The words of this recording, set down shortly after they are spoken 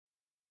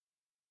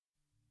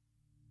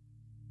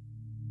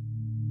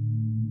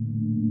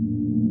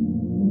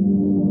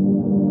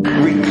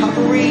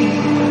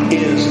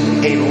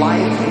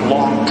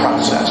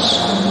process.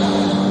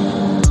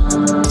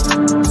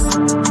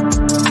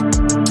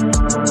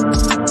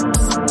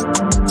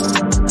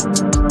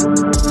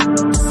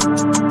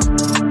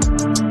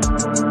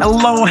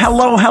 Hello,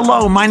 hello,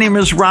 hello. My name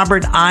is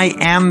Robert. I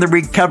am the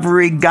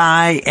Recovery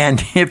Guy.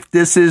 And if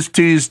this is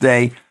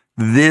Tuesday,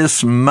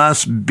 this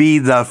must be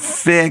the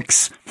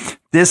fix.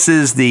 This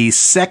is the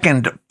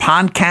second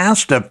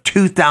podcast of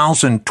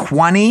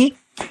 2020.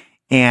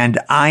 And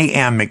I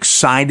am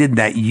excited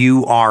that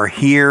you are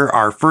here.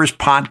 Our first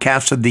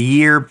podcast of the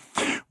year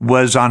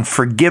was on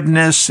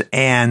forgiveness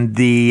and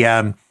the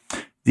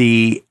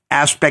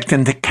aspect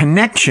and the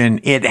connection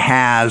it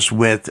has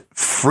with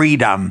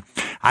freedom.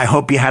 I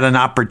hope you had an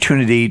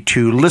opportunity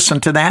to listen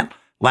to that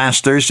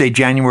last Thursday,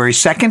 January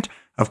 2nd.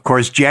 Of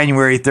course,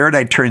 January 3rd,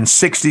 I turned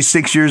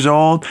 66 years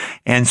old,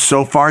 and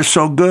so far,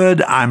 so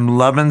good. I'm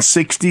loving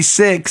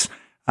 66.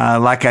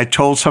 Like I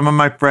told some of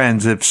my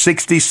friends, if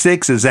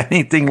 66 is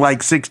anything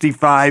like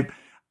 65,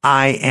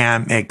 I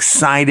am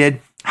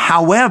excited.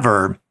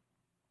 However,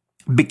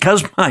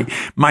 because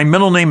my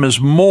middle name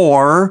is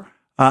Moore,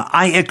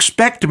 I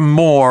expect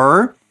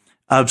more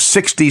of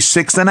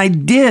 66 than I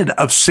did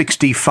of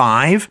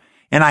 65.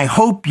 And I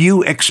hope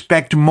you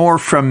expect more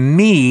from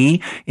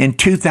me in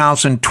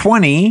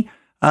 2020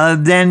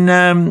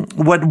 than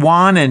what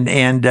Juan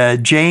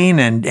and Jane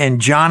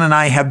and John and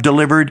I have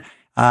delivered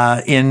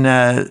in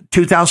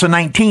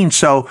 2019.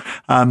 So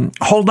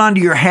hold on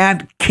to your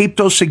hat. Keep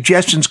those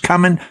suggestions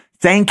coming.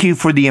 Thank you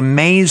for the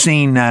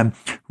amazing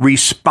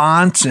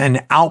response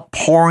and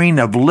outpouring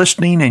of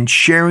listening and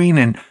sharing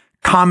and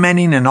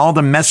commenting and all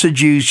the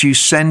messages you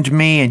send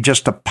me in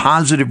just a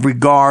positive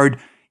regard.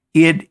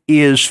 It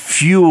is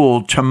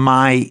fuel to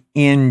my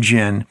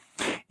engine.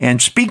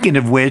 And speaking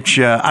of which,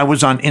 I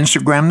was on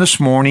Instagram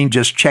this morning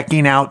just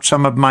checking out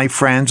some of my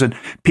friends and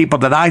people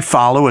that I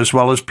follow, as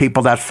well as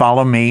people that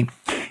follow me.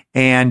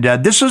 And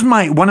this is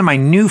one of my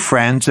new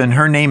friends, and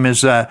her name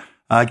is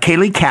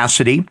Kaylee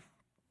Cassidy.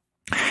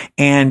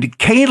 And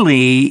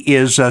Kaylee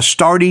is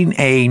starting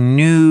a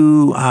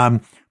new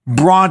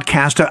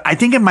broadcast. I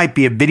think it might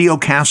be a video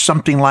cast,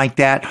 something like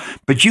that.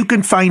 But you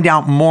can find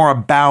out more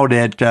about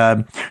it.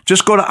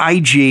 Just go to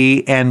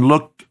IG and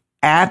look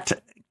at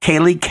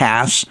Kaylee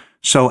Cass.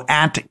 So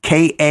at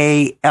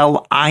KALIECASS.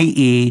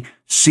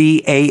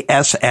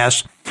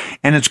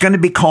 And it's going to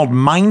be called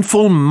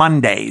Mindful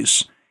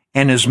Mondays.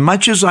 And as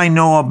much as I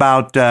know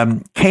about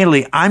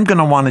Kaylee, I'm going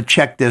to want to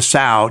check this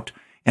out.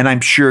 And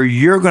I'm sure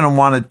you're going to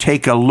want to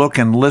take a look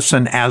and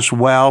listen as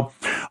well.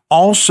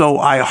 Also,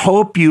 I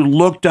hope you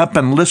looked up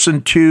and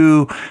listened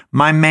to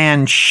my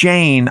man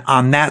Shane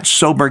on That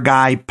Sober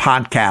Guy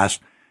podcast.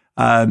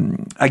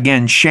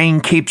 Again,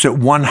 Shane keeps it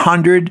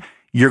 100.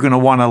 You're going to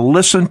want to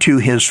listen to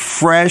his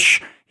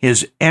fresh,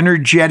 his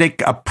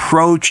energetic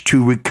approach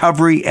to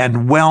recovery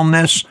and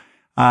wellness.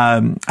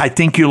 I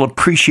think you'll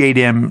appreciate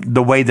him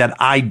the way that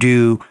I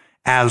do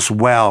as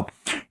well.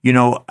 You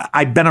know,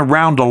 I've been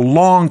around a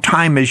long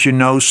time, as you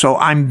know, so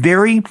I'm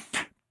very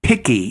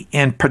picky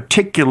and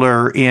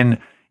particular in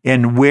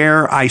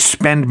where I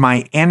spend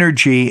my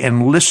energy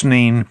and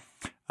listening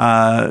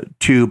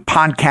to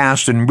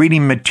podcasts and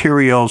reading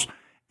materials.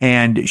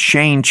 And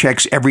Shane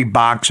checks every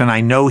box, and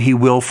I know he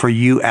will for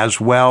you as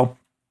well.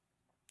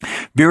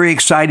 Very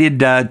excited.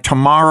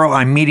 Tomorrow,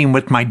 I'm meeting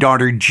with my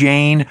daughter,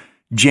 Jane.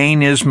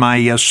 Jane is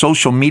my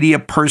social media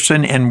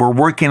person, and we're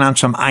working on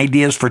some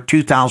ideas for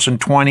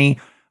 2020.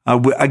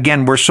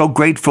 Again, we're so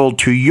grateful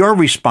to your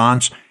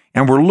response,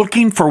 and we're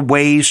looking for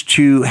ways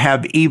to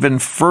have even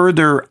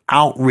further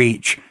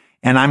outreach.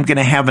 And I'm going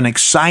to have an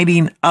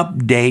exciting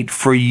update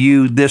for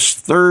you this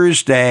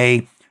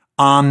Thursday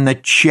on the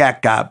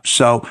checkup.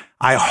 So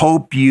I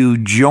hope you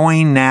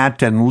join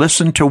that and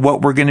listen to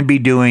what we're going to be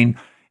doing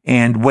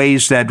and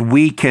ways that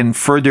we can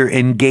further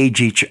engage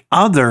each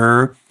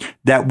other,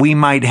 that we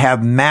might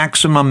have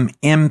maximum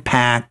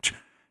impact,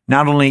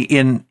 not only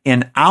in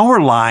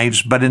our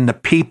lives, but in the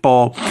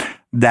people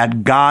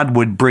that God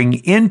would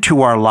bring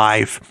into our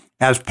life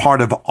as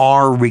part of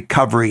our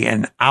recovery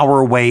and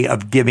our way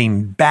of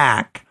giving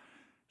back.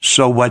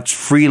 So what's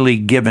freely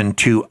given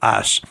to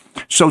us.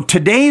 So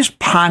today's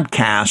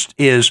podcast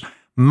is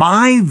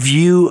my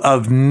view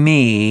of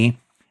me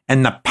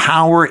and the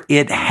power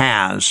it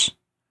has.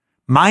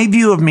 My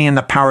view of me and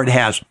the power it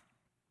has.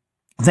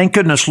 Thank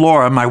goodness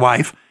Laura, my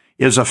wife,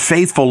 is a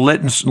faithful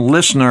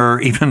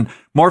listener, even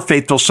more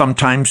faithful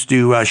sometimes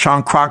to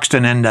Sean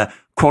Croxton and the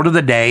quote of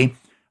the day,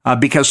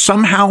 because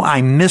somehow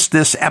I missed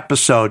this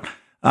episode.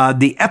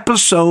 The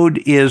episode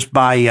is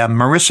by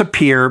Marissa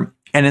Peer,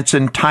 and it's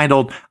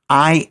entitled,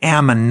 I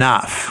Am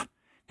Enough.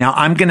 Now,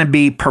 I'm going to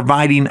be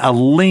providing a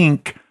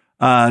link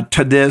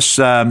to this,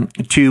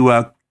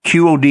 to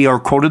QOD or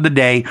quote of the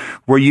day,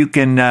 where you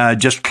can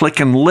just click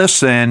and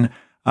listen.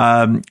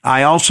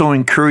 I also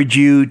encourage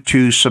you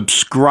to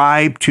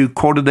subscribe to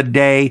Quote of the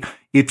Day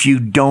if you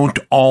don't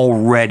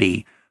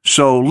already.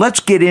 So let's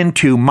get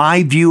into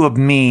my view of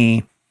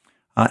me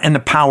and the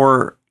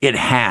power it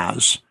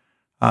has.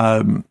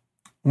 When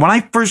I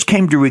first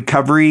came to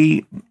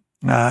recovery,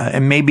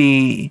 and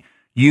maybe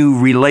you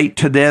relate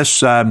to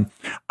this.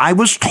 I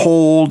was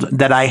told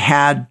that I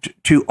had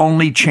to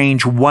only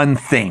change one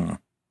thing.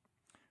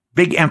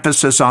 Big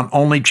emphasis on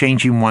only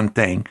changing one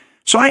thing.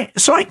 So I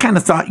kind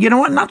of thought, you know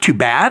what? Not too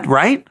bad,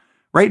 right?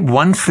 Right?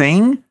 One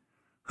thing.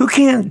 Who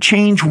can't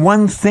change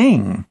one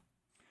thing?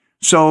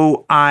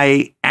 So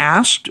I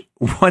asked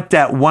what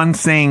that one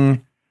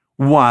thing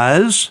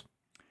was,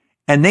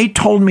 and they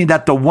told me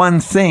that the one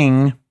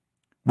thing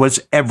was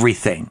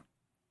everything.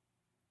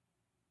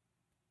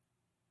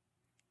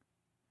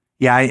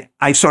 Yeah,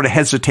 I sort of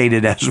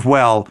hesitated as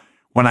well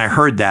when I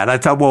heard that. I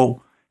thought,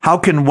 well, how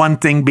can one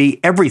thing be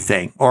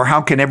everything? Or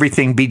how can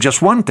everything be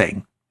just one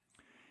thing?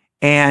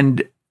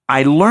 And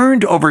I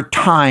learned over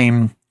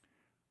time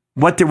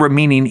what they were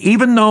meaning.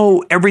 Even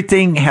though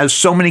everything has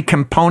so many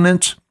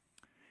components,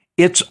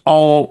 it's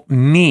all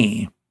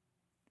me.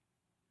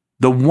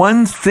 The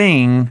one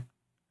thing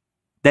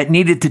that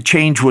needed to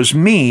change was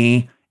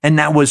me, and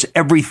that was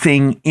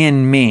everything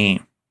in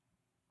me.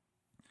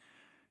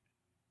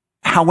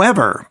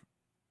 However,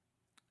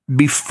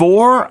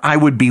 before I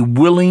would be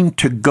willing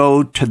to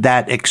go to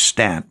that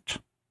extent,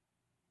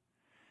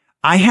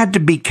 I had to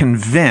be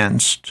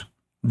convinced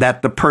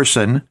that the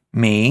person,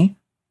 me,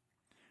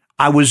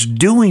 I was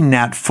doing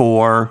that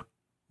for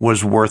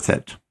was worth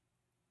it.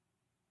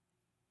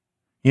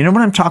 You know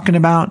what I'm talking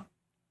about?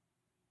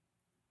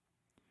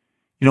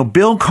 You know,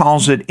 Bill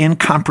calls it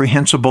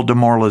incomprehensible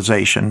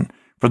demoralization.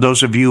 For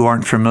those of you who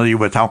aren't familiar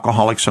with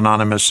Alcoholics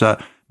Anonymous,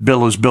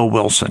 Bill is Bill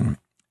Wilson,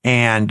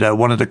 and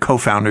one of the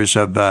co-founders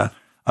of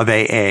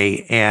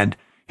AA, and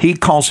he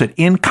calls it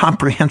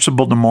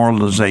incomprehensible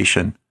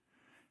demoralization.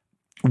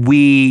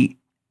 We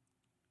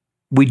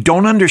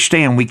don't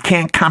understand. We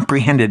can't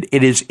comprehend it.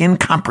 It is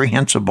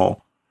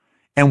incomprehensible,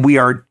 and we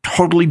are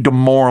totally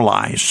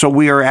demoralized. So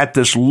we are at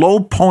this low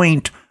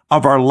point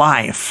of our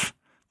life,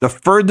 the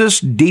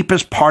furthest,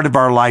 deepest part of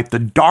our life, the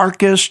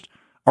darkest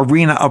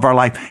arena of our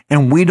life,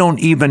 and we don't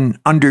even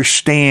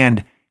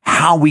understand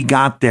how we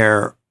got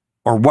there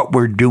or what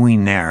we're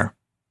doing there.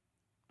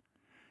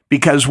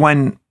 Because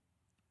when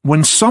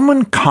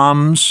someone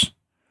comes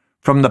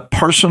from the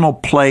personal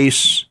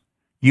place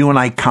you and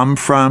I come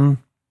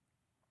from,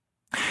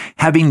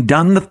 having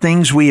done the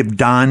things we have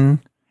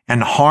done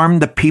and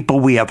harmed the people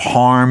we have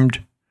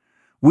harmed,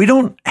 we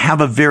don't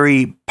have a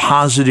very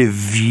positive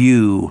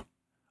view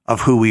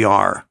of who we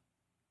are.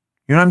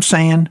 You know what I'm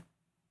saying?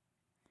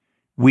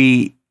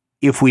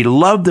 If we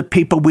love the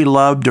people we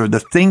loved or the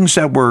things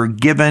that were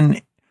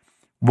given,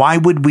 why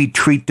would we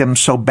treat them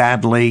so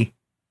badly?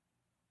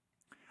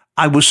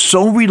 I was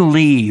so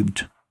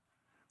relieved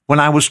when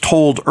I was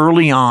told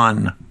early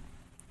on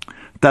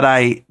that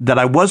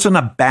I wasn't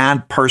a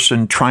bad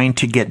person trying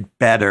to get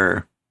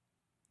better.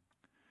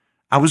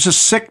 I was a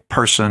sick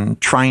person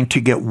trying to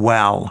get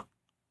well.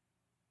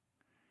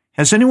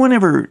 Has anyone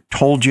ever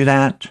told you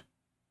that?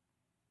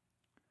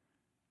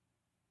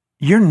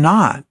 You're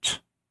not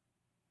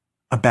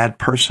a bad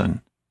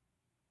person.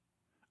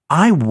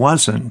 I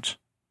wasn't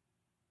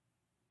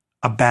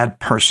a bad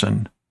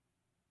person.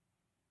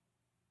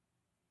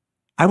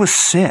 I was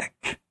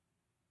sick.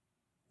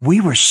 We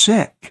were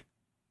sick.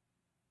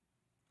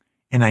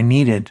 And I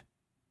needed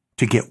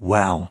to get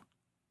well.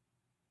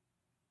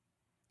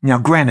 Now,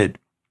 granted,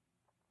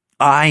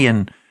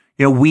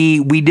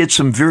 we did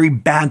some very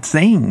bad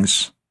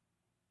things.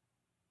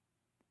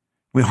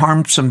 We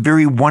harmed some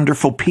very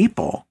wonderful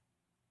people.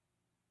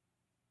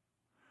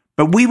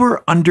 But we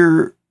were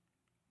under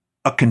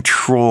a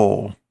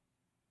control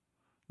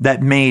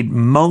that made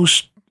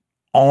most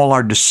all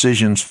our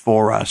decisions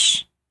for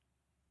us.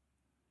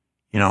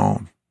 You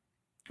know,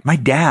 my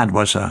dad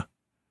was a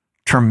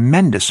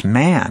tremendous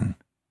man.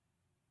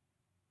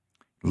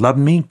 Loved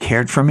me,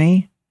 cared for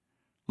me,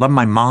 loved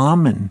my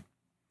mom and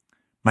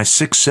my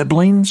 6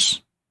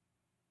 siblings.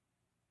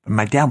 But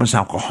my dad was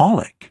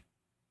alcoholic.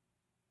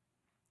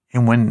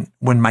 And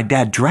when my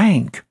dad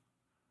drank,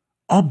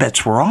 all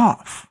bets were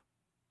off.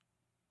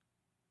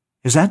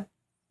 Is that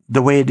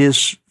the way it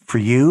is for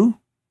you?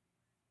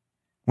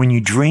 When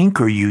you drink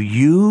or you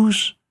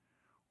use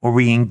or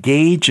we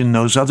engage in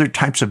those other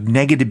types of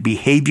negative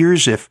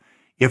behaviors,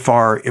 if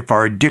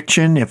our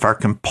addiction, if our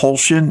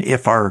compulsion,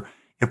 if our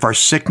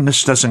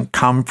sickness doesn't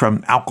come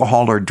from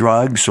alcohol or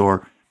drugs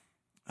or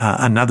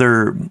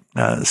another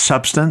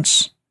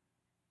substance,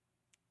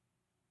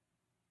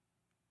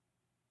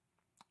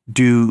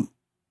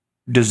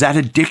 does that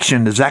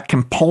addiction, does that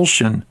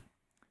compulsion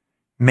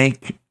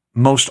make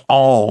most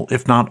all,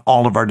 if not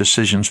all, of our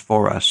decisions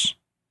for us?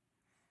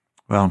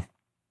 Well,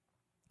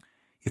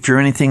 if you're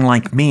anything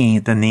like me,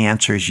 then the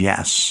answer is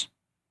yes.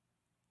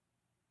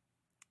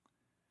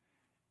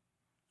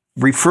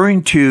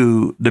 Referring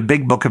to the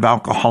big book of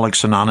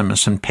Alcoholics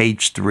Anonymous on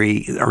page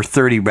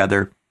 30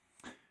 rather,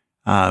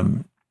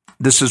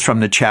 this is from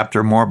the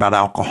chapter more about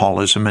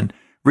alcoholism. And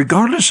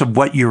regardless of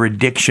what your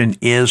addiction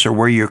is or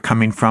where you're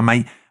coming from,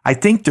 I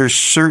think there's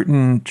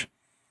certain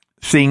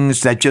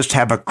things that just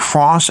have a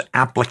cross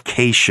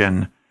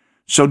application.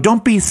 So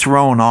don't be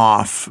thrown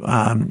off.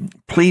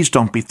 Please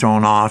don't be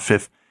thrown off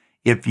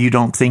if you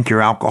don't think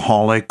you're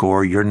alcoholic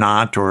or you're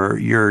not, or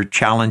your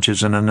challenge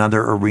is in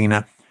another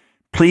arena,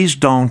 please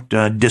don't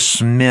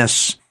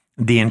dismiss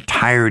the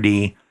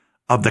entirety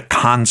of the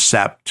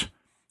concept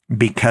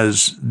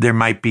because there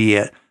might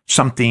be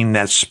something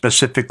that's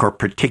specific or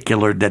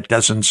particular that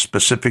doesn't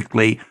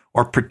specifically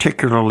or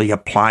particularly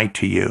apply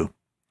to you.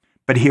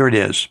 But here it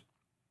is.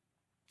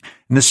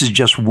 And this is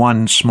just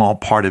one small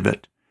part of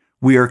it.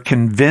 We are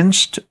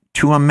convinced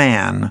to a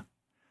man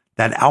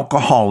that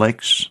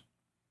alcoholics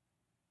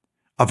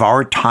of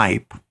our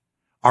type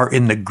are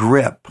in the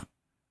grip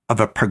of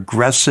a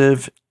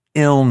progressive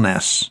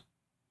illness.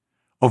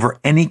 Over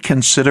any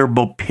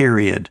considerable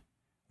period,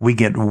 we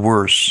get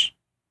worse,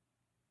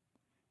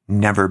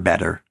 never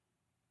better.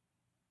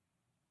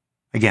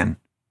 Again,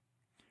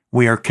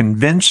 we are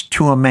convinced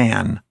to a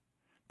man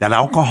that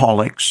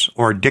alcoholics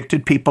or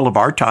addicted people of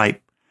our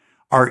type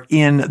are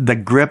in the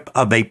grip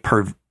of a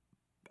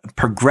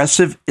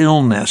progressive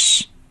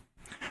illness.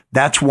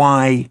 That's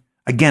why,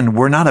 again,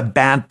 we're not a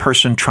bad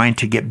person trying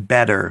to get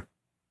better.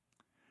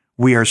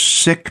 We are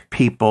sick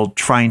people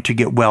trying to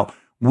get well.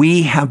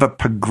 We have a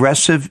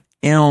progressive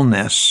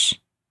illness.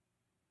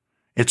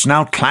 It's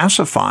now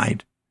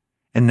classified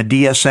in the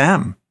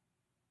DSM,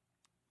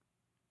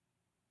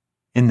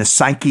 in the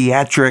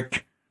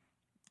psychiatric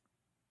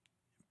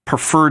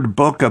preferred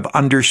book of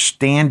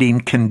understanding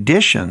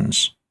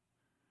conditions.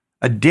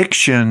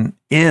 Addiction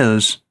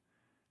is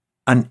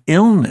an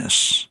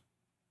illness.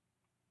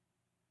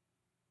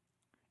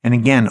 And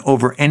again,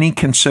 over any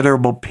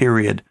considerable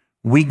period,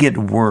 we get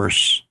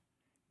worse,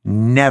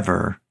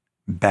 never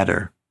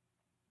better.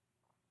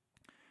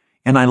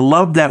 And I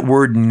love that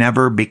word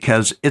never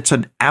because it's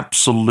an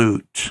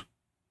absolute.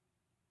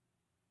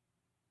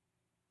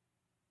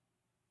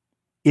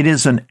 It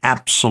is an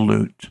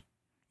absolute.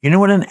 You know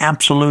what an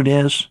absolute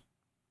is?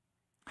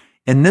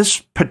 In this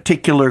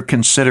particular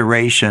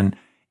consideration,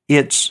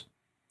 it's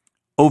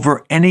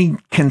over any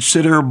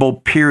considerable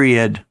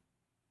period,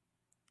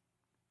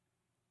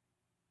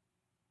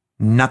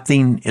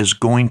 nothing is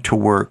going to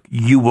work.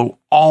 You will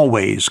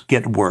always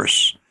get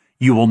worse.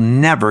 You will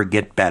never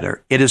get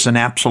better. It is an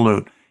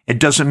absolute. It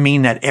doesn't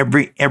mean that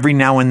every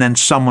now and then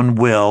someone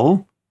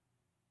will.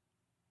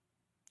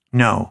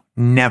 No,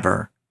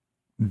 never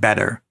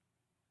better.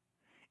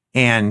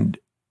 And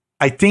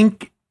I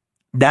think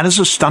that is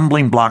a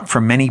stumbling block for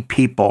many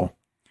people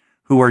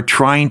who are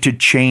trying to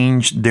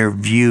change their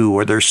view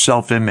or their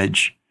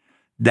self-image,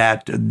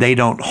 that they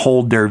don't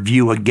hold their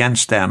view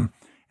against them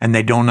and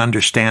they don't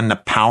understand the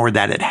power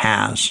that it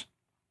has.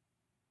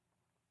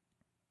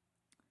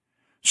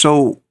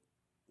 So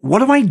what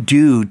do I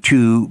do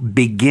to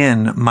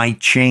begin my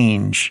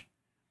change,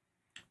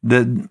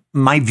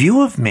 my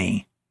view of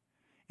me,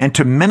 and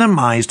to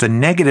minimize the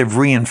negative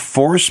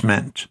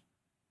reinforcement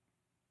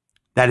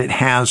that it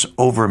has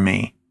over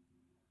me?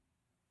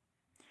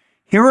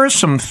 Here are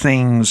some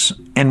things,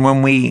 and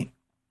when we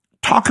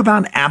talk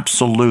about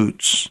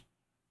absolutes,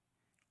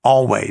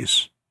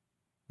 always,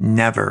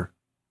 never,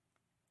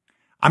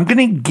 I'm going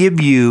to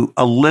give you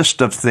a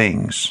list of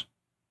things.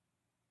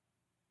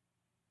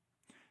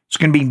 It's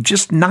going to be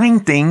just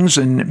 9 things,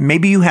 and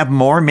maybe you have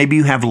more, maybe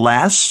you have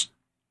less,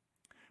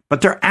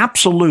 but they're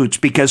absolutes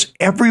because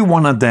every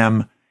one of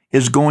them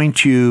is going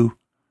to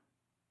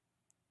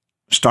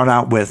start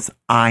out with,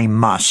 I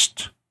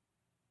must.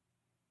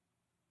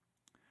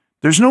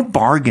 There's no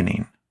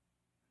bargaining.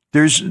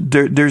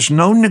 There's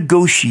no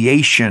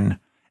negotiation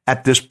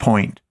at this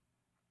point.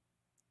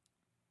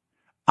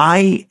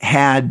 I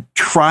had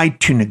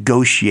tried to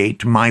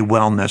negotiate my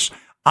wellness.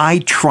 I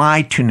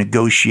tried to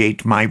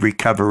negotiate my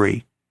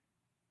recovery.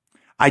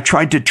 I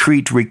tried to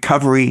treat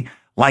recovery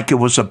like it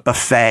was a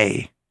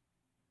buffet,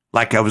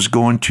 like I was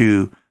going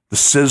to the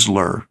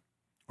Sizzler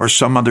or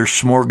some other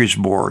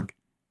smorgasbord.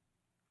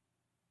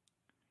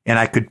 And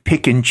I could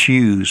pick and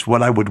choose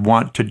what I would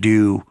want to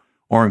do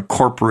or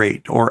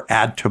incorporate or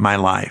add to my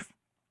life.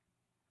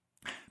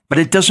 But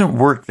it doesn't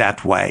work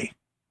that way.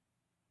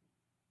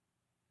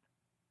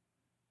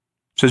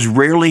 It says,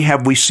 rarely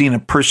have we seen a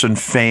person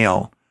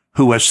fail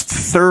who has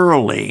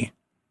thoroughly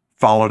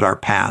followed our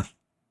path.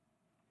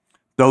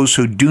 Those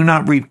who do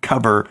not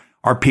recover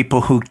are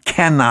people who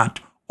cannot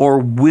or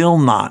will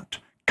not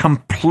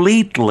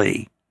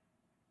completely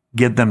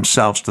give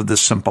themselves to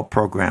this simple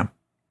program.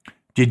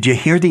 Did you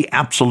hear the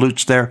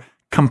absolutes there?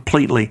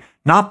 Completely,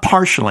 not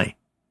partially.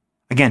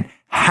 Again,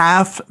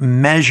 half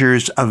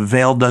measures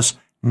availed us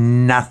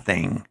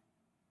nothing.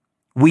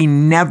 We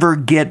never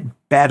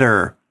get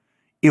better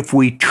if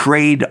we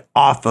trade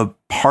off of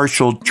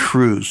partial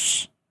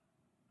truths.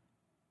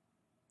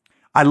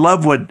 I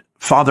love what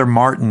Father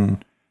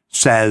Martin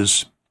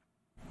says.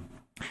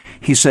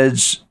 He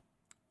says,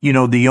 you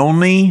know, the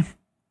only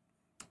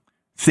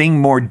thing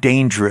more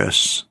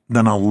dangerous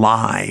than a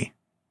lie,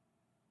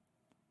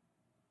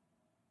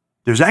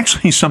 there's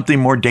actually something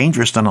more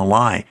dangerous than a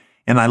lie.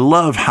 And I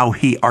love how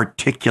he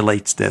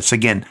articulates this.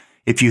 Again,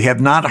 if you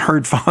have not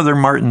heard Father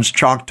Martin's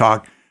Chalk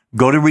Talk,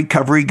 go to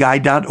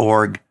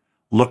recoveryguy.org,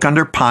 look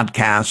under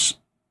podcasts,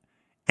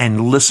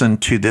 and listen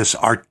to this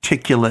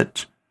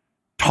articulate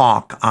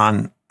talk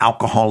on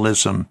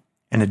alcoholism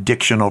and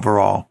addiction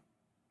overall.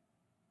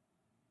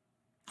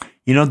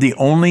 You know, the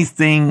only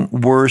thing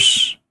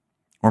worse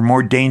or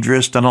more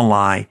dangerous than a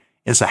lie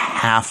is a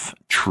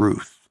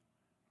half-truth.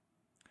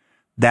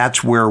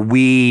 That's where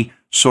we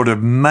sort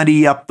of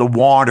muddy up the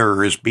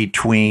waters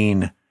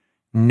between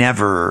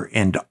never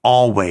and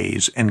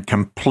always and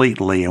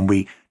completely, and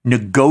we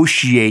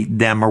negotiate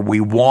them or we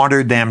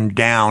water them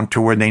down to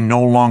where they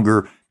no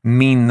longer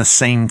mean the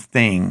same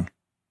thing.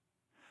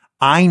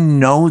 I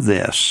know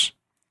this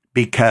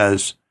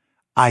because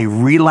I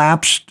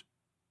relapsed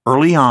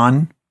early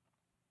on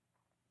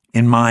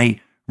in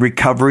my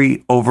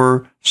recovery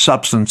over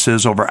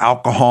substances, over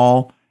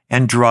alcohol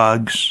and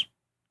drugs.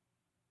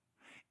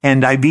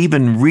 And I've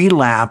even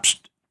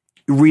relapsed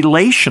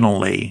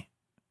relationally.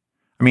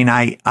 I mean,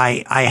 I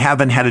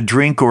haven't had a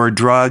drink or a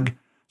drug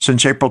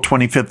since April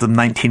 25th of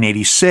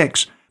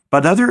 1986,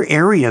 but other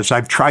areas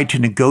I've tried to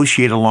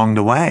negotiate along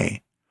the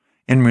way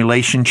in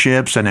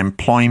relationships and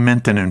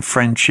employment and in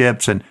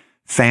friendships and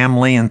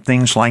family and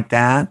things like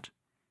that.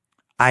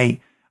 I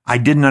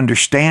didn't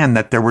understand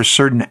that there were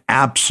certain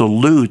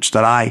absolutes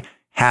that I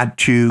had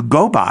to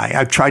go by.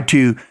 I've tried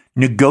to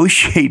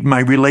negotiate my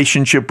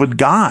relationship with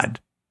God,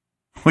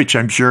 which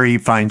I'm sure he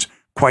finds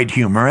quite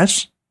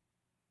humorous.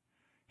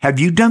 Have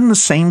you done the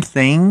same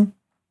thing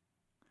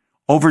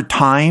over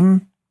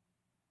time?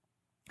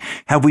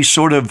 Have we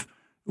sort of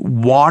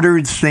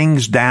watered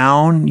things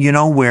down, you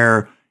know,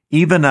 where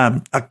even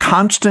a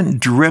constant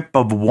drip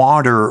of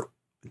water,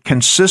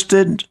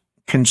 consistent,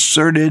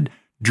 concerted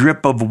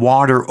drip of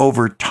water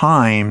over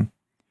time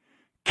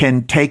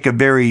can take a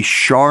very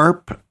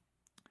sharp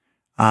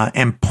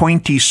and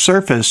pointy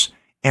surface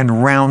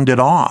and round it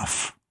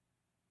off.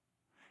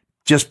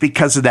 Just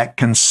because of that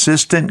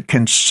consistent,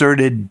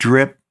 concerted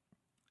drip,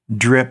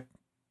 drip,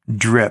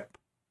 drip.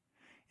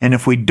 And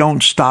if we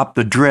don't stop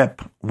the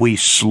drip, we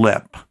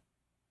slip.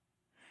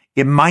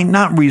 It might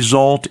not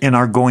result in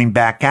our going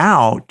back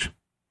out,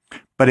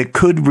 but it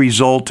could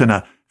result in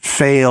a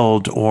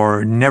failed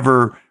or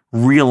never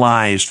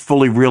realized,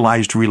 fully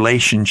realized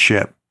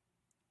relationship.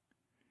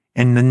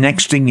 And the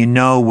next thing you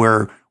know,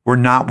 we're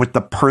not with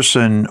the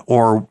person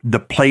or the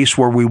place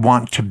where we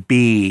want to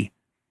be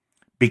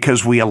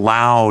because we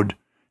allowed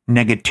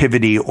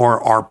negativity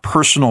or our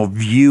personal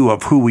view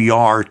of who we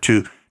are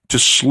to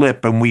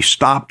slip, and we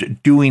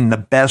stopped doing the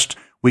best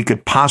we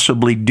could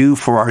possibly do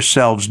for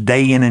ourselves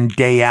day in and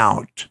day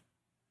out.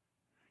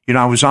 You know,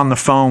 I was on the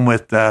phone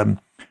with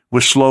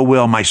Slow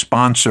Will, my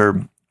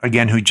sponsor,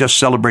 again, who just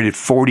celebrated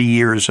 40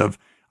 years of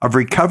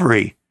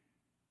recovery.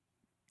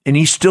 And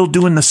he's still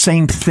doing the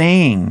same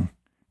thing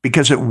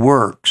because it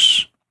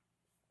works.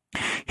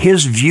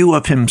 His view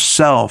of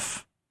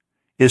himself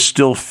is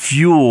still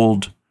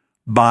fueled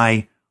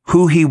by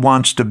who he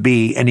wants to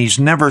be, and he's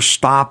never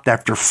stopped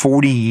after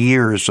 40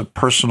 years of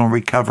personal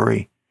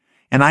recovery.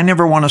 And I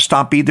never want to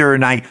stop either,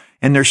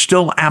 and there's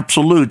still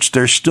absolutes,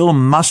 there's still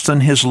musts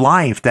in his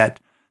life that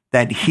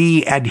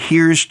he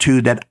adheres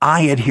to, that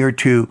I adhere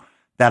to,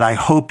 that I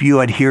hope you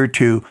adhere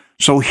to.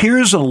 So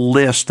here's a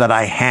list that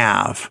I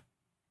have,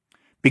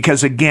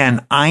 because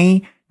again,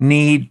 I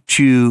need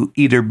to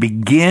either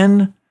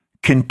begin,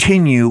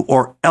 continue,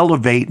 or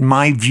elevate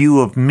my view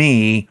of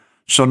me.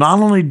 So not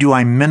only do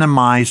I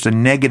minimize the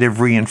negative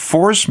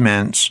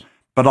reinforcements,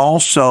 but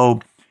also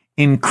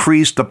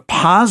increase the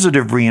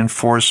positive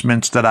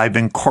reinforcements that I've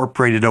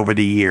incorporated over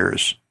the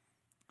years.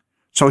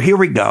 So here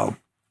we go.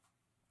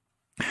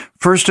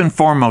 First and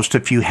foremost,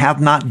 if you have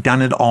not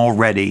done it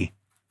already,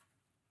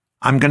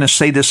 I'm going to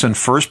say this in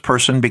first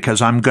person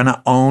because I'm going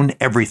to own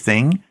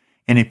everything.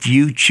 And if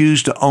you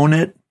choose to own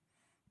it,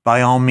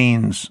 by all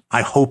means,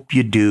 I hope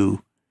you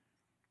do.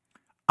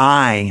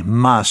 I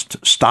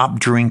must stop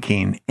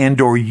drinking and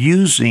or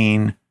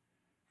using,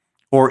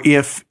 or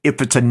if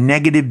it's a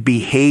negative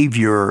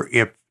behavior,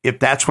 if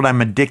that's what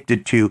I'm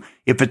addicted to,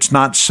 if it's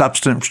not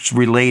substance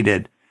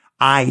related,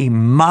 I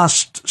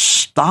must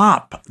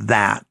stop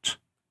that.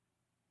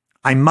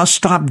 I must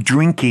stop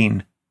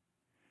drinking.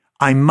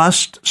 I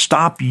must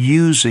stop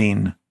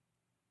using.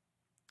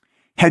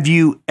 Have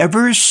you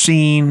ever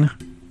seen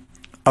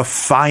a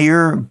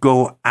fire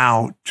go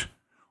out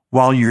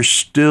while you're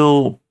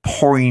still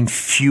pouring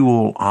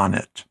fuel on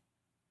it?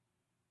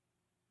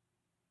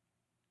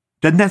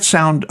 Doesn't that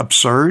sound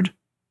absurd?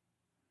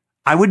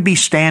 I would be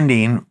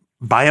standing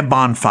by a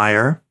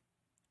bonfire,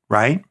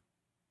 right?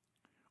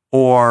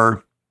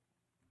 Or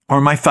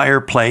my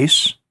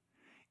fireplace,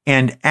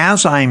 and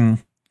as I'm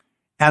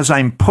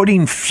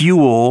putting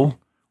fuel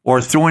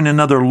or throwing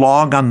another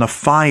log on the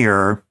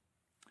fire,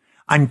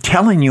 I'm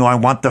telling you I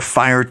want the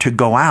fire to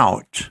go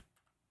out.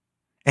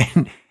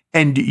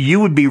 And you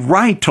would be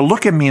right to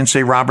look at me and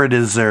say, Robert,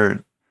 is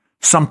there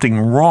something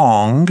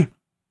wrong?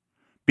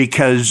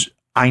 Because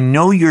I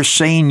know you're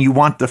saying you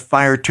want the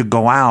fire to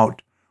go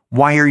out.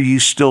 Why are you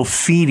still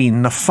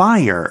feeding the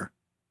fire?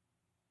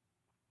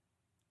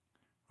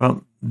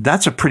 Well,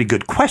 that's a pretty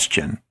good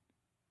question.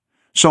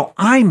 So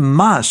I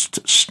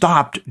must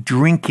stop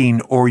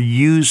drinking or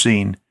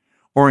using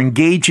or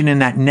engaging in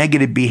that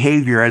negative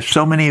behavior. As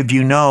so many of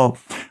you know,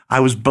 I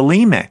was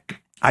bulimic.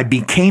 I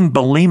became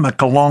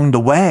bulimic along the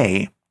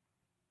way.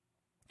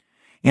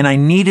 And I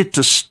needed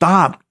to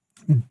stop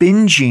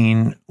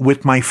binging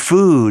with my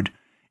food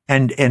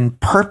and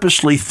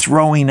purposely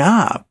throwing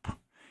up.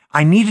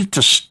 I needed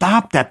to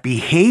stop that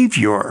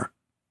behavior.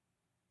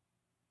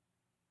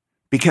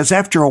 Because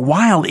after a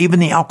while, even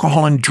the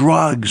alcohol and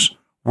drugs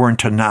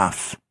weren't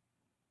enough.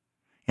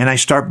 And I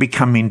start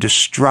becoming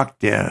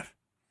destructive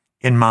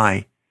in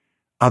my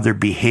other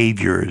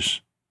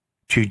behaviors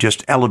to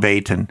just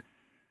elevate. And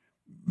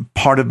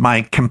part of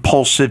my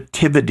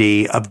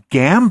compulsivity of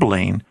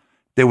gambling,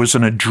 there was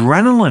an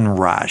adrenaline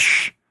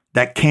rush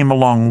that came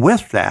along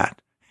with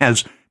that.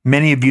 As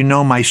many of you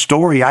know my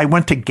story, I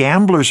went to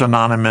Gamblers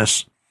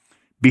Anonymous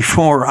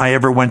before I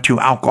ever went to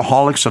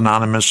Alcoholics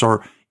Anonymous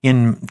or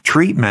in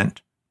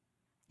treatment,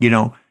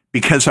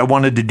 because I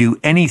wanted to do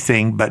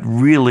anything but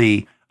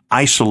really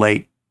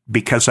isolate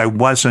because I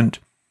wasn't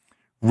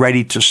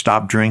ready to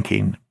stop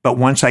drinking. But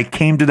once I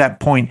came to that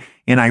point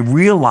and I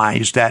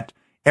realized that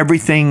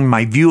everything,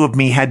 my view of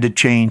me had to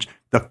change,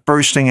 the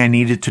first thing I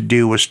needed to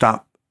do was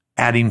stop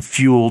adding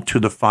fuel to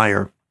the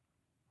fire.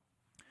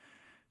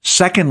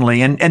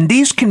 Secondly, and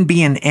these can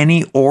be in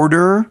any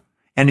order,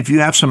 and if you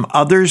have some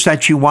others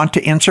that you want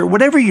to insert,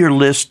 whatever your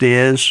list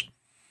is,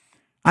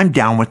 I'm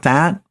down with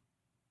that.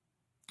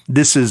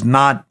 This is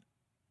not,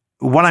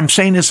 what I'm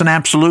saying is an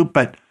absolute,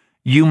 but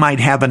you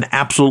might have an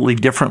absolutely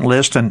different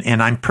list,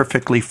 and I'm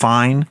perfectly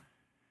fine.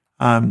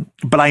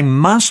 But I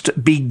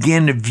must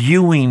begin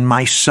viewing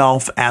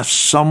myself as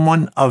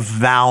someone of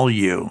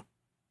value.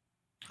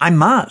 I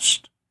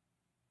must.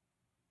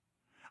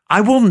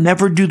 I will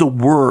never do the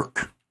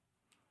work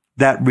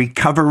that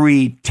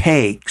recovery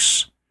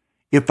takes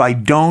if I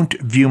don't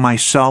view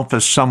myself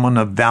as someone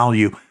of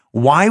value.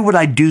 Why would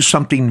I do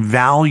something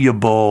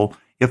valuable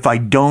if I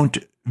don't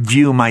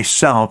view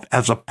myself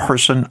as a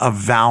person of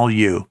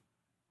value?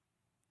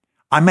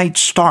 I might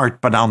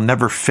start, but I'll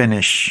never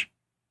finish.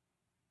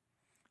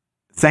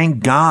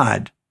 Thank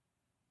God,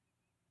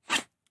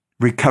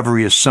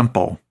 recovery is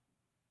simple.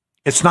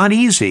 It's not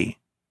easy,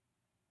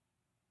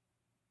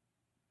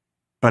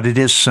 but it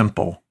is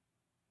simple.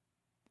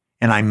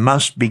 And I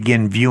must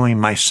begin viewing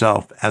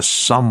myself as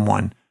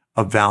someone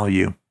of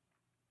value.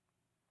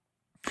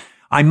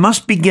 I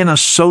must begin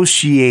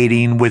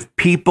associating with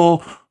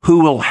people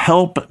who will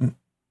help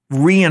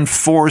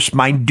reinforce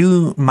my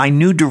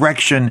new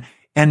direction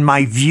and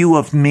my view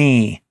of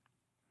me.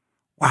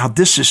 Wow,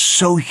 this is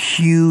so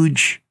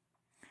huge.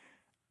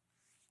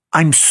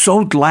 I'm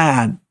so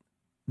glad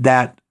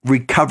that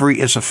recovery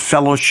is a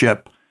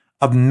fellowship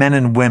of men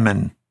and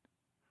women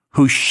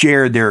who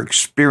share their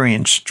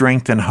experience,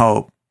 strength, and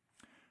hope.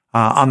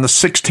 On the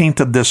 16th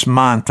of this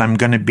month, I'm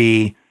going to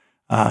be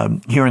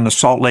here in the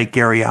Salt Lake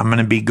area. I'm going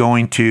to be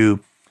going to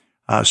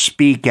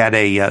speak at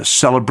a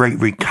Celebrate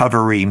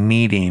Recovery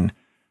meeting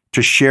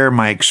to share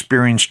my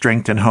experience,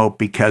 strength, and hope,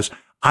 because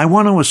I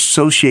want to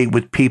associate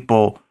with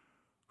people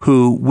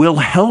who will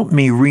help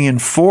me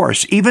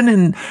reinforce,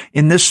 even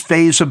in this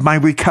phase of my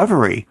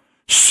recovery.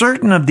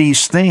 Certain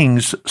these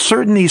things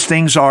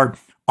are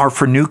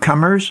for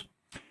newcomers.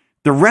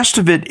 The rest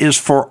of it is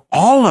for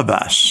all of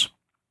us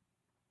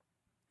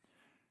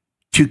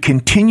to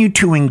continue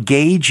to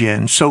engage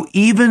in. So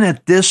even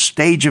at this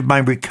stage of my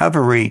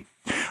recovery,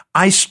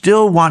 I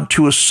still want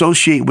to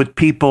associate with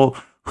people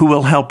who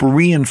will help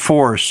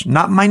reinforce,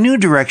 not my new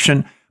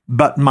direction,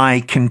 but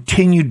my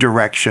continued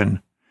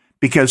direction,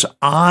 because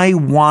I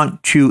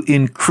want to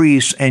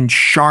increase and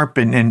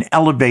sharpen and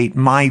elevate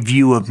my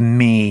view of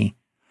me,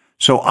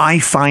 so I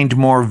find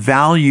more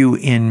value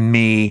in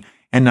me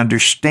and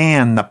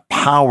understand the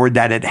power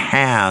that it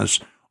has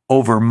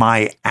over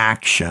my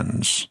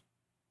actions.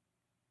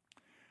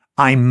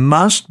 I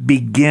must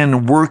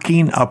begin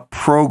working a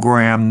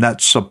program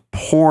that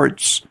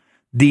supports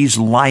these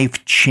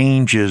life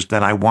changes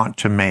that I want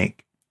to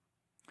make.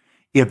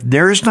 If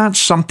there's not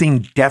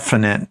something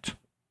definite,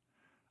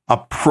 a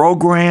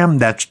program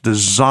that's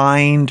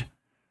designed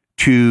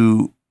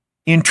to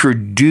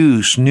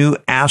introduce new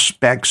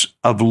aspects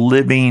of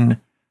living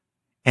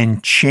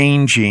and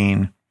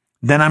changing,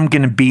 then I'm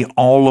going to be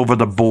all over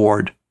the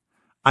board.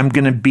 I'm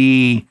going to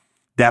be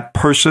that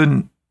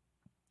person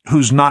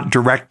who's not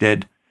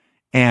directed,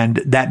 and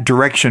that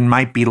direction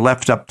might be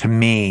left up to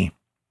me.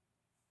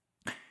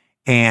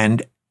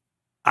 And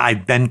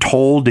I've been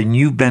told, and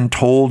you've been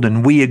told,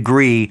 and we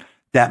agree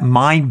that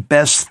my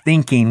best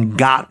thinking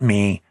got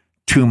me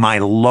to my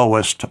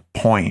lowest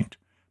point.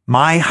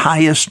 My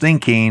highest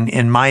thinking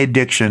in my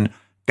addiction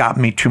got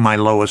me to my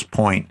lowest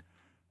point.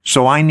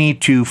 So I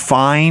need to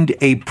find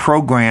a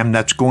program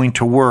that's going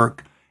to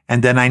work,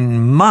 and then I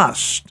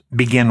must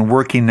begin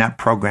working that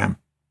program.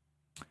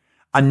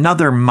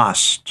 Another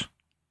must.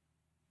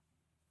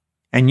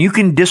 And you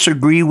can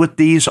disagree with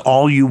these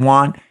all you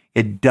want.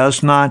 It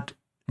does not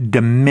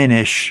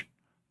diminish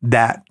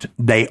that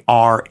they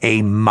are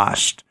a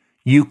must.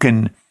 You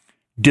can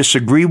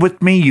disagree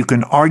with me, you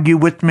can argue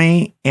with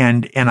me,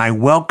 and I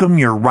welcome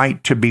your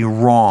right to be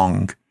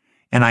wrong.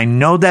 And I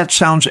know that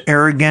sounds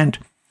arrogant,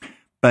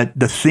 But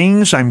the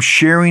things I'm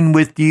sharing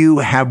with you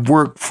have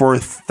worked for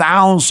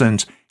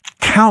thousands,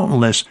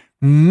 countless,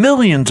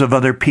 millions of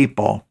other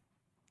people.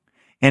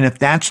 And if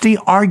that's the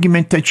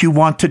argument that you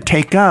want to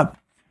take up,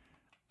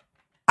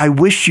 I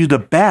wish you the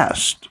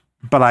best.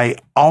 But I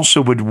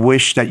also would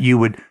wish that you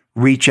would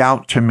reach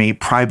out to me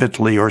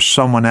privately or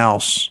someone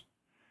else.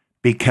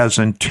 Because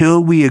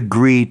until we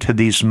agree to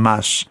these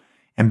musts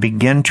and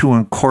begin to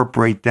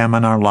incorporate them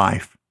in our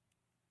life,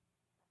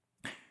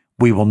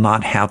 we will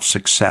not have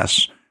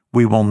success.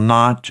 We will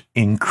not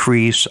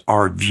increase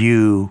our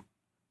view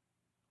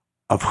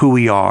of who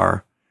we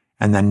are,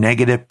 and the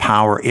negative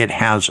power it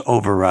has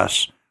over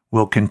us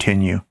will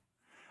continue.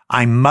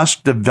 I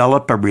must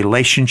develop a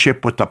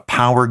relationship with a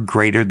power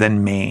greater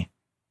than me.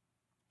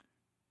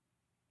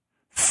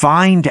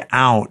 Find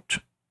out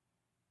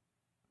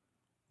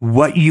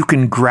what you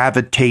can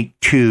gravitate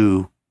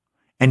to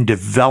and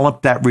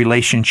develop that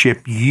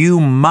relationship.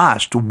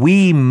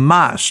 We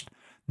must.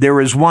 There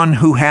is one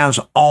who has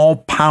all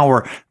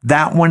power.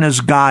 That one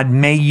is God.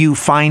 May you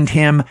find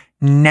him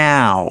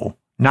now,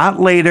 not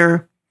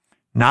later,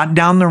 not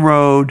down the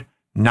road,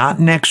 not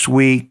next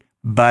week,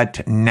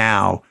 but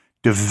now.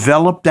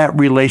 Develop that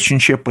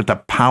relationship with a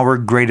power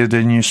greater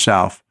than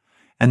yourself.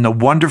 And the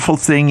wonderful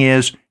thing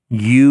is,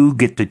 you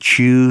get to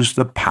choose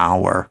the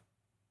power.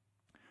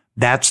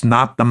 That's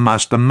not the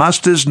must. The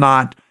must is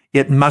not,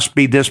 it must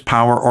be this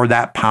power or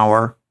that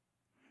power.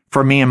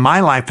 For me in my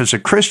life as a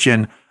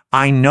Christian,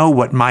 I know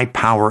what my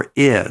power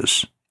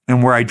is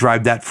and where I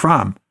drive that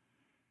from.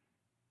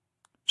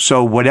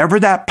 So whatever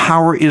that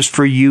power is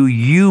for you,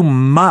 you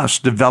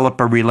must develop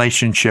a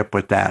relationship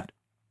with that.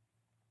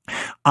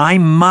 I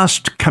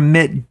must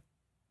commit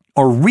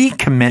or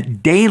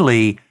recommit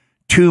daily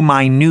to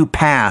my new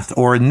path,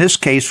 or in this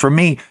case for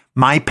me,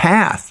 my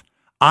path.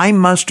 I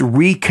must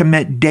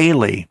recommit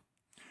daily.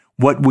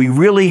 What we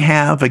really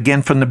have,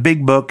 again from the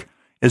big book,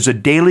 is a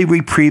daily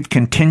reprieve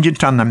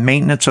contingent on the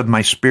maintenance of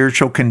my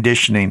spiritual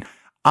conditioning.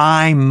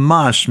 I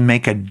must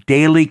make a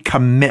daily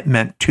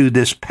commitment to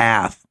this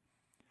path.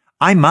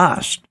 I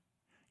must.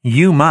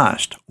 You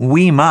must.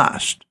 We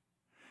must.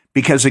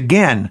 Because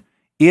again,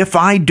 if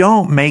I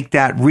don't make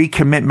that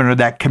recommitment or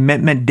that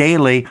commitment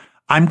daily,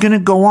 I'm going to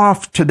go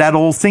off to that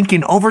old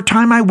thinking. Over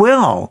time, I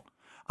will.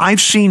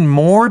 I've seen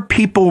more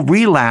people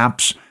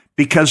relapse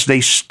because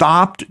they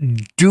stopped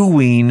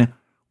doing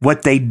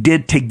what they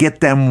did to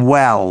get them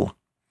well.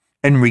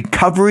 And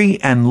recovery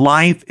and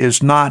life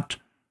is not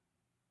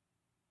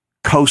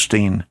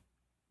coasting.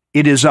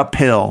 It is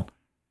uphill.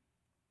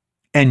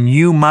 And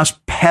you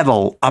must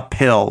pedal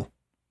uphill.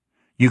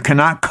 You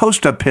cannot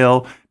coast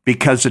uphill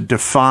because it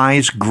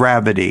defies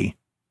gravity.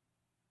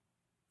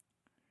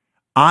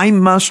 I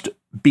must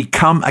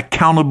become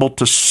accountable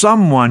to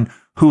someone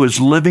who is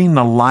living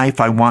the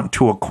life I want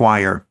to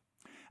acquire.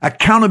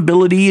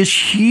 Accountability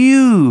is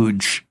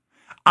huge.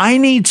 I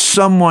need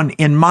someone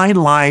in my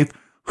life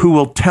who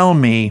will tell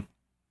me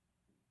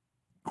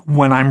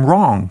when I'm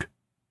wrong.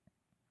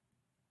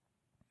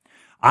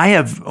 I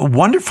have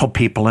wonderful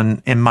people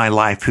in my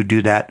life who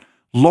do that.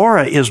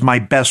 Laura is my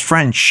best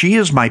friend. She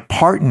is my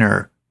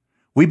partner.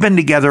 We've been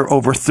together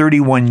over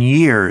 31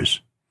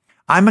 years.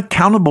 I'm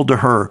accountable to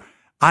her.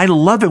 I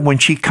love it when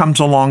she comes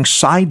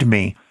alongside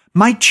me.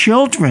 My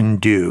children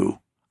do.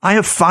 I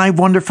have 5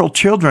 wonderful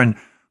children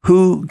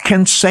who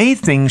can say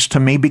things to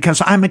me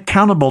because I'm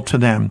accountable to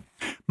them.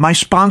 My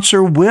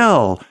sponsor,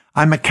 Will,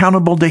 I'm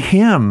accountable to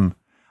him.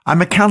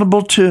 I'm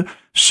accountable to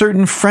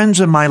certain friends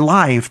in my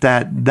life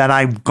that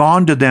I've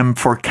gone to them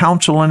for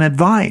counsel and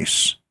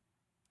advice.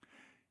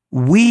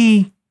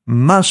 We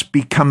must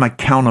become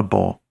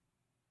accountable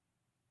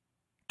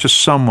to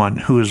someone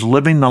who is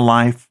living the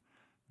life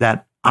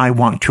that I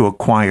want to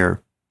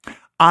acquire.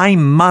 I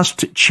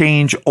must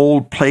change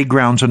old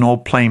playgrounds and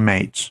old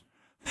playmates.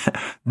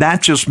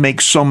 That just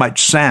makes so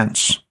much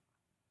sense.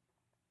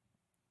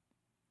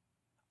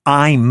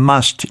 I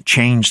must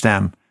change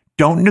them.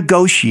 Don't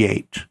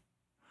negotiate.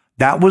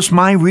 That was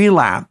my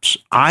relapse.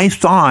 I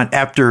thought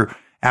after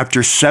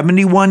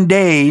 71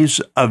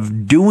 days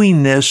of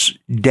doing this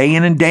day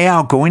in and day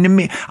out,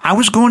 I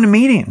was going to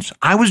meetings.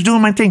 I was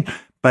doing my thing.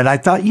 But I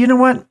thought, you know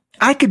what?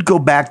 I could go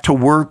back to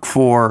work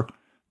for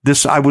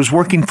this. I was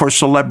working for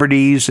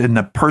celebrities in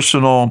the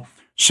personal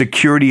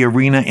security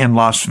arena in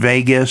Las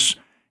Vegas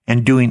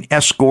and doing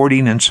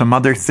escorting and some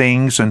other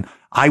things. And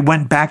I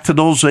went back to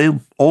those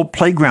old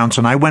playgrounds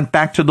and I went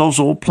back to those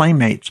old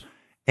playmates.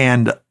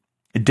 And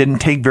it didn't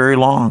take very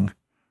long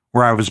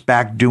where I was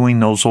back doing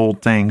those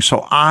old things.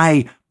 So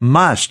I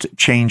must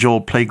change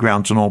old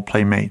playgrounds and old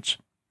playmates.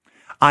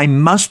 I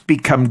must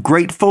become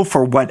grateful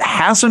for what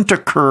hasn't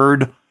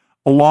occurred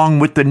along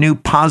with the new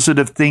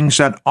positive things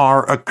that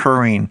are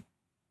occurring.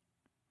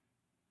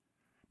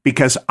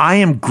 Because I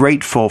am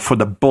grateful for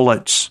the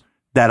bullets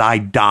that I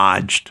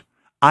dodged.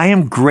 I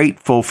am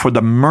grateful for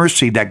the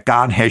mercy that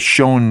God has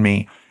shown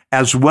me,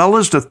 as well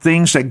as the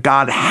things that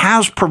God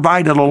has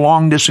provided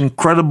along this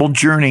incredible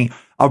journey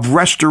of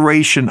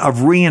restoration, of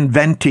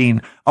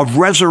reinventing, of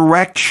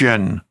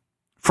resurrection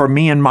for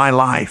me in my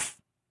life.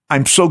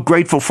 I'm so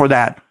grateful for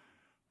that.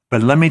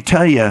 But let me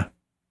tell you,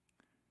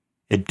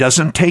 it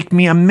doesn't take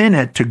me a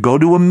minute to go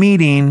to a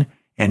meeting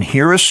and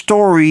hear a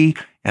story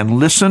and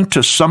listen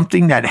to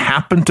something that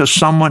happened to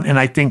someone. And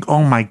I think,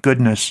 oh my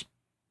goodness,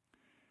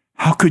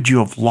 how could you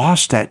have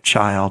lost that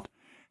child?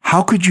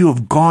 How could you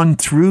have gone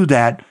through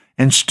that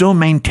and still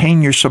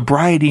maintain your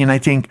sobriety? And I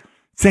think,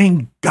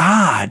 thank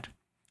God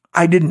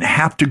I didn't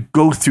have to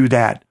go through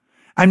that.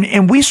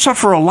 And we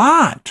suffer a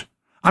lot.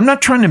 I'm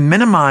not trying to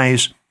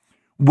minimize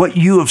what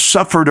you have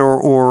suffered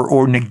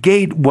or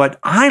negate what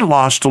I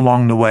lost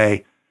along the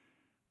way.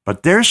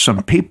 But there's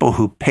some people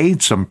who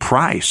paid some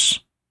price.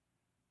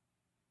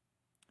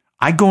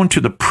 I go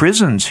into the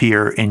prisons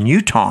here in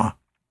Utah,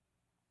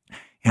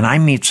 and I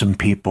meet some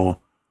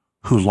people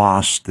who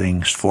lost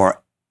things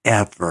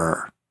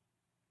forever.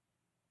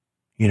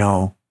 You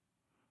know,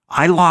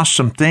 I lost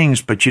some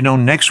things, but you know,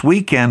 next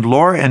weekend,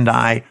 Laura and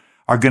I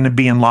are going to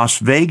be in Las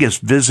Vegas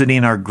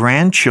visiting our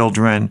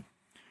grandchildren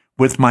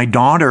with my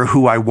daughter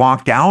who I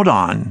walked out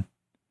on,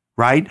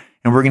 right?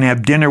 And we're going to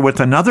have dinner with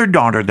another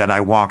daughter that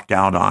I walked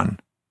out on.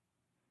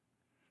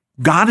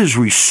 God has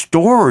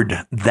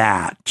restored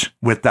that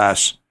with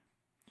us.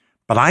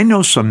 But I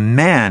know some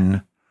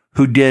men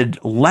who did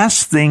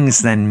less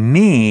things than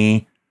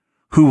me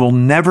who will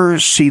never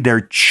see their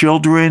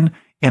children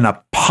in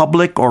a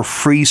public or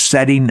free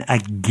setting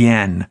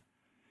again.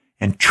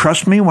 And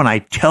trust me when I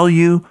tell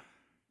you,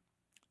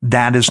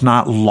 that is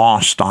not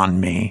lost on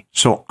me.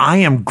 So I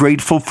am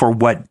grateful for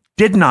what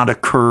did not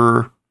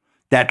occur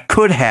that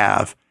could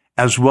have,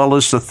 as well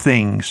as the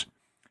things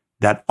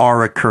that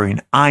are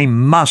occurring. I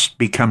must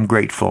become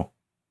grateful.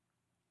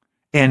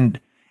 And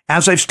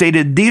as I've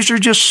stated, these are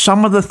just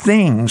some of the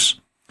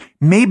things.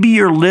 Maybe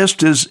your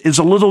list is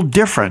a little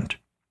different.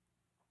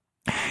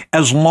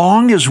 As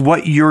long as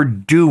what you're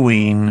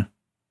doing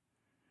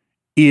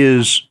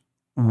is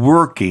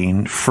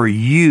working for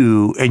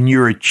you and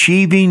you're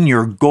achieving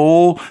your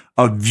goal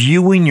of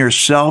viewing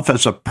yourself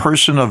as a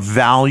person of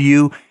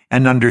value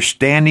and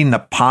understanding the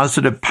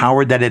positive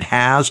power that it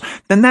has,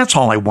 then that's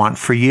all I want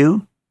for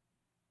you.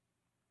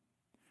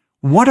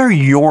 What are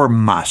your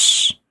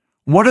musts?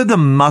 What are the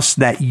musts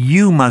that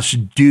you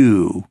must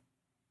do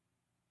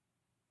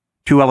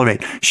to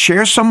elevate?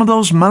 Share some of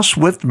those musts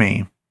with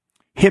me.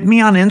 Hit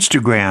me on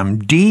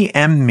Instagram,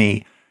 DM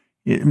me,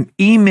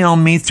 email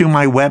me through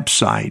my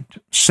website,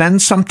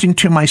 send something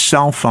to my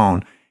cell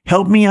phone.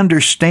 Help me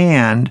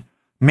understand.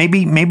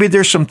 Maybe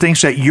there's some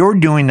things that you're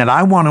doing that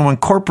I want to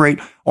incorporate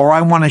or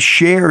I want to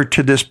share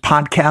to this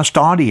podcast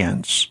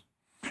audience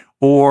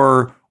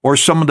or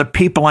some of the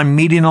people I'm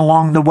meeting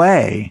along the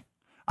way.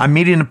 I'm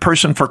meeting a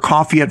person for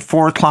coffee at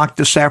 4:00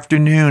 this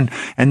afternoon,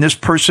 and this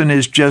person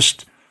is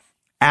just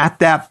at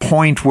that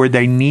point where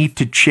they need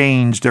to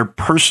change. Their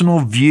personal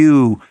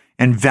view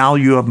and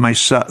value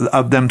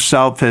of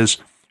themselves has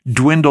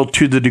dwindled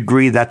to the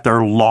degree that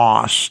they're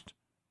lost,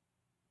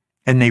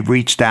 and they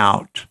reached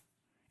out.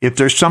 If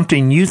there's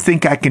something you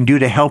think I can do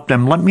to help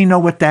them, let me know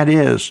what that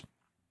is.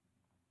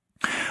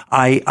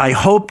 I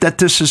hope that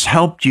this has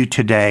helped you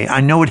today. I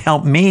know it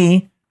helped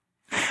me.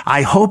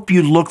 I hope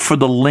you look for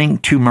the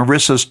link to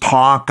Marissa's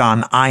talk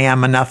on I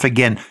Am Enough.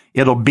 Again,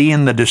 it'll be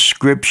in the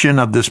description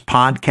of this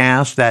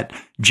podcast that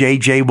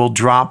JJ will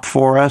drop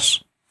for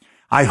us.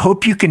 I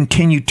hope you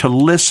continue to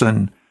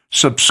listen,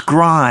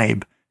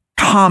 subscribe,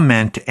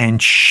 comment, and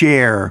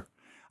share.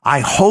 I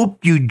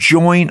hope you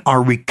join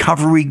our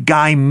Recovery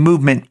Guy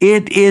movement.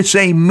 It is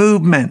a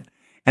movement,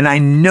 and I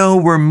know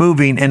we're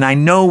moving, and I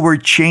know we're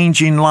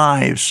changing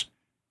lives.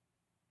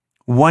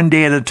 One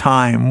day at a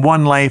time,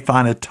 one life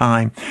at a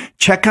time.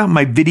 Check out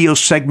my video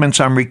segments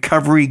on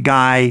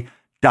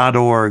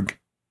recoveryguy.org.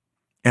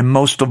 And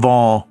most of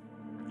all,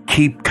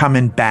 keep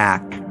coming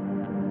back.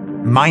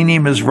 My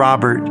name is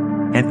Robert,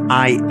 and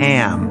I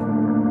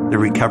am the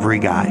Recovery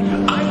Guy.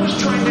 I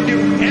was trying to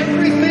do